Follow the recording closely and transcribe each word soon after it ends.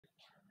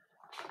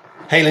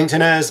Hey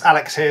LinkedIners,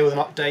 Alex here with an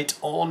update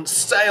on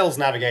Sales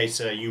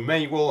Navigator. You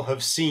may well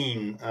have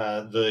seen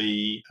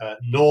the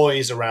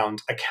noise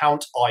around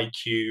account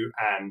IQ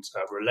and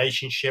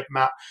relationship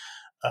map.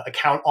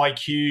 Account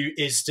IQ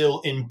is still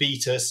in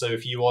beta, so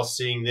if you are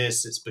seeing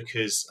this, it's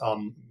because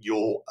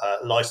your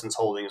license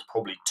holding is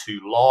probably too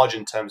large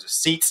in terms of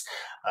seats.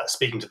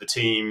 Speaking to the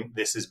team,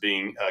 this is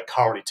being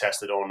currently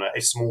tested on a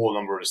small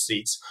number of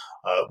seats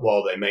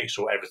while they make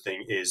sure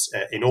everything is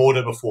in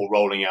order before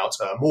rolling out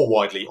more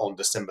widely on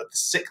December the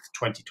 6th,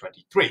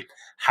 2023.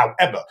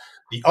 However,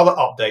 the other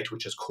update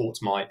which has caught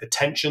my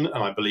attention,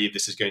 and I believe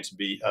this is going to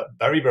be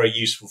very, very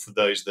useful for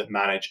those that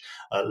manage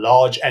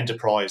large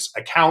enterprise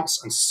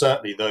accounts, and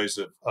certainly those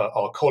of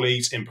our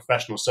colleagues in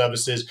professional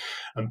services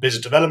and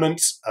business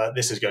development,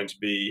 this is going to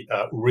be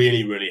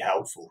really, really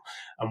helpful.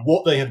 And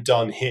what they have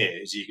done here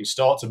is you can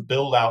start to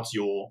build out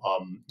your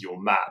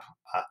map.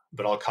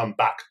 But I'll come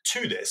back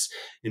to this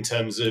in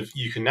terms of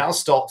you can now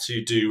start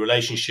to do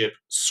relationship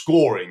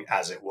scoring,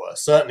 as it were.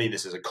 Certainly,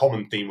 this is a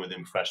common theme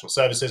within professional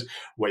services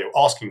where you're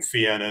asking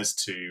fee earners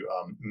to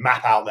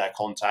map out their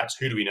contacts.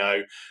 Who do we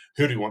know?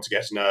 Who do we want to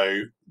get to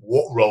know?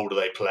 What role do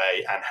they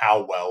play? And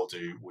how well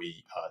do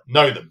we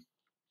know them?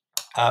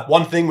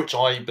 One thing which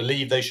I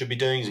believe they should be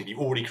doing is if you've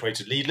already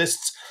created lead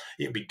lists,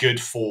 it would be good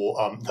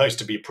for those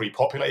to be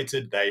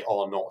pre-populated. They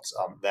are not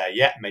there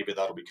yet. Maybe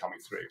that'll be coming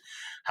through.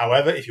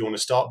 However, if you want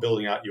to start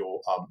building out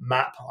your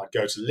map, I'd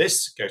go to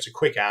lists, go to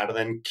quick add, and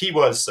then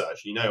keyword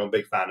search. You know I'm a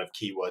big fan of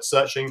keyword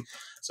searching.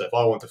 So if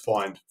I want to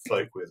find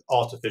folk with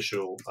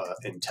artificial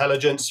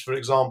intelligence, for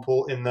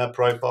example, in their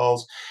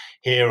profiles,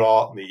 here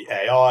are the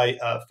AI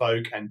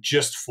folk. And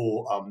just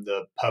for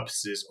the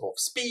purposes of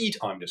speed,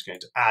 I'm just going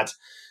to add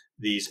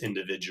these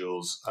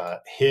individuals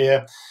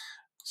here,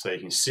 so you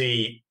can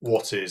see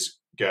what is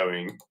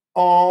going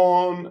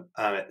on,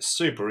 and it's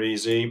super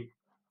easy.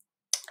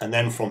 And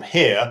then from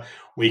here,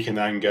 we can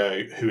then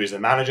go who is the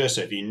manager.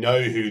 So if you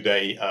know who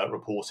they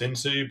report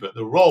into, but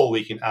the role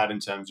we can add in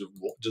terms of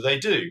what do they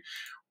do,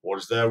 what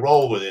is their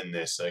role within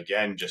this. So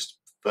again, just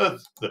for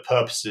the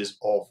purposes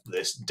of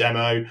this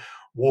demo,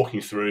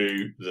 walking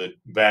through the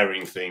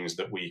varying things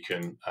that we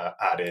can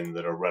add in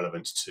that are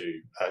relevant to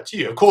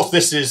you. Of course,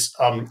 this is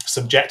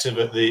subjective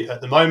at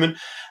the moment,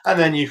 and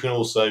then you can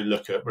also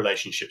look at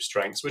relationship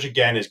strengths, which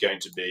again is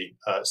going to be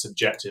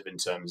subjective in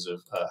terms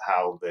of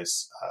how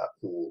this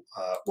all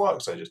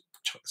works. So just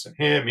chuck this in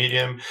here: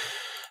 medium,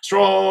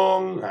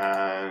 strong,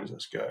 and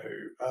let's go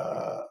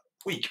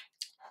weak.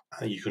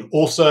 You can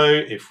also,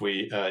 if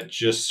we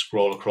just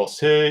scroll across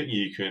here,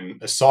 you can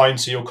assign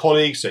to your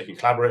colleagues, so you can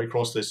collaborate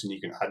across this, and you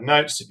can add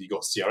notes. If you've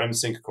got CRM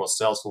sync across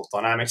Salesforce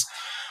Dynamics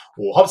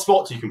or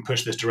HubSpot, you can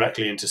push this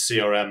directly into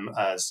CRM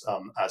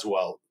as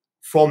well.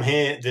 From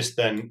here, this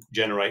then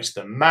generates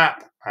the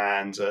map,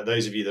 and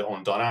those of you that are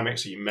on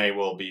Dynamics, you may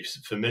well be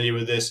familiar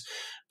with this,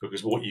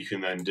 because what you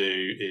can then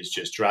do is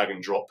just drag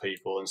and drop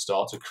people and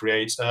start to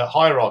create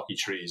hierarchy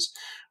trees,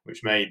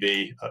 which may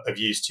be of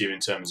use to you in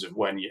terms of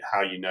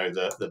how you know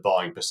the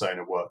buying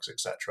persona works,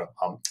 etc.,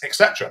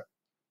 etc.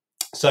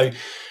 So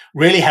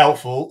really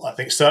helpful, I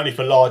think, certainly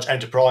for large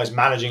enterprise,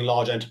 managing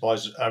large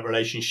enterprise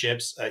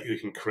relationships. You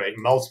can create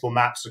multiple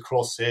maps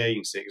across here. You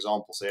can see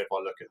examples here. If I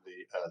look at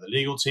the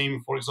legal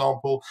team, for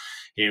example,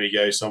 here we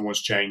go.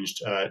 Someone's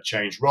changed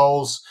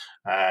roles,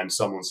 and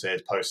someone's here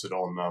posted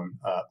on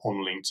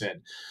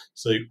LinkedIn.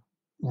 So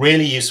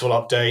really useful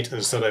update.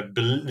 As I said,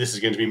 this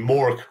is going to be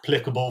more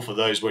applicable for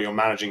those where you're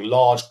managing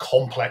large,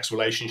 complex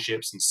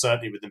relationships, and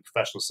certainly within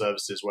professional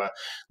services where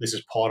this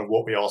is part of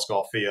what we ask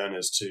our fee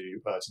earners to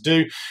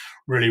do.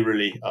 Really,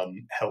 really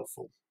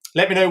helpful.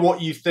 Let me know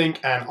what you think,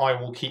 and I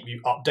will keep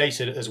you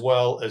updated as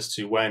well as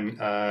to when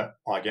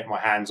I get my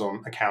hands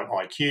on Account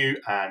IQ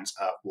and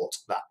what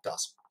that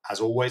does.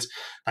 As always,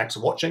 thanks for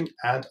watching,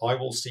 and I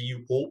will see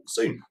you all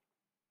soon.